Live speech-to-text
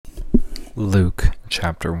Luke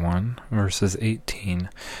chapter 1, verses 18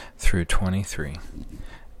 through 23.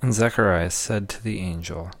 And Zacharias said to the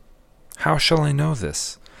angel, "How shall I know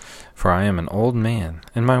this? For I am an old man,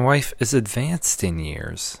 and my wife is advanced in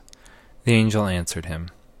years." The angel answered him,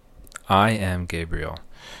 "I am Gabriel,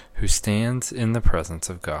 who stands in the presence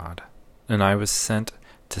of God, and I was sent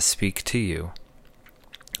to speak to you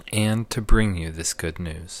and to bring you this good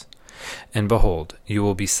news. And behold, you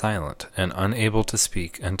will be silent and unable to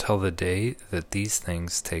speak until the day that these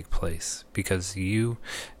things take place, because you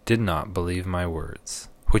did not believe my words,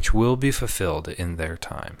 which will be fulfilled in their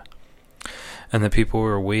time." And the people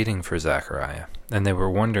were waiting for Zechariah, and they were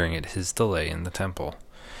wondering at his delay in the temple.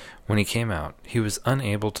 When he came out, he was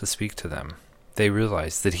unable to speak to them. They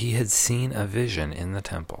realized that he had seen a vision in the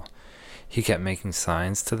temple. He kept making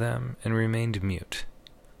signs to them and remained mute.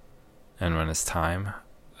 And when his time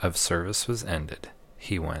of service was ended,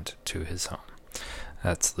 he went to his home.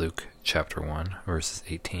 That's Luke chapter 1, verses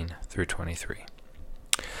 18 through 23.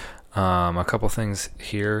 A couple things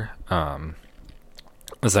here.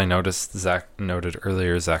 As I noted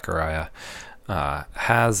earlier, Zechariah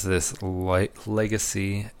has this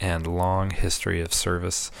legacy and long history of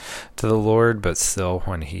service to the Lord, but still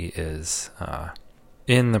when he is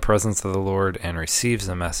in the presence of the Lord and receives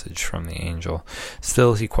a message from the angel,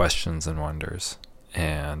 still he questions and wonders.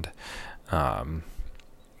 And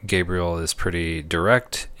Gabriel is pretty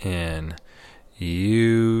direct in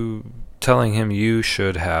telling him, "You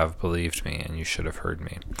should have believed me and you should have heard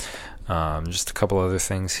me." Just a couple other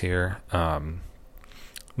things here.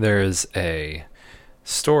 There is a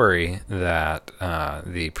story that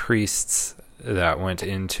the priests that went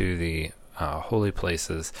into the holy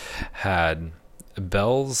places had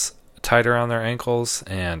bells tied around their ankles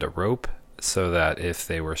and a rope, so that if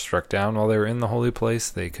they were struck down while they were in the holy place,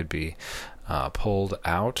 they could be pulled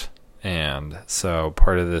out. And so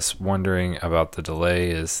part of this wondering about the delay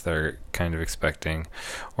is they're kind of expecting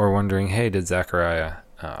or wondering, hey, did Zechariah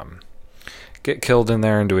get killed in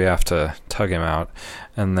there, and do we have to tug him out?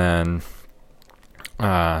 And then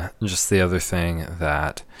just the other thing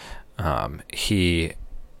that he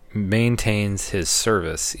maintains his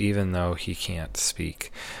service even though he can't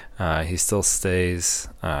speak. He still stays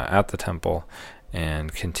at the temple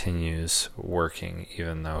and continues working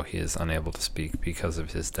even though he is unable to speak because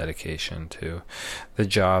of his dedication to the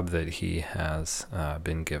job that he has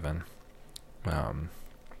been given.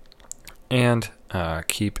 And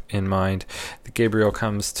keep in mind that Gabriel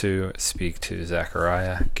comes to speak to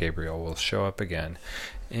Zechariah. Gabriel will show up again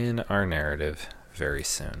in our narrative very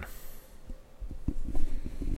soon.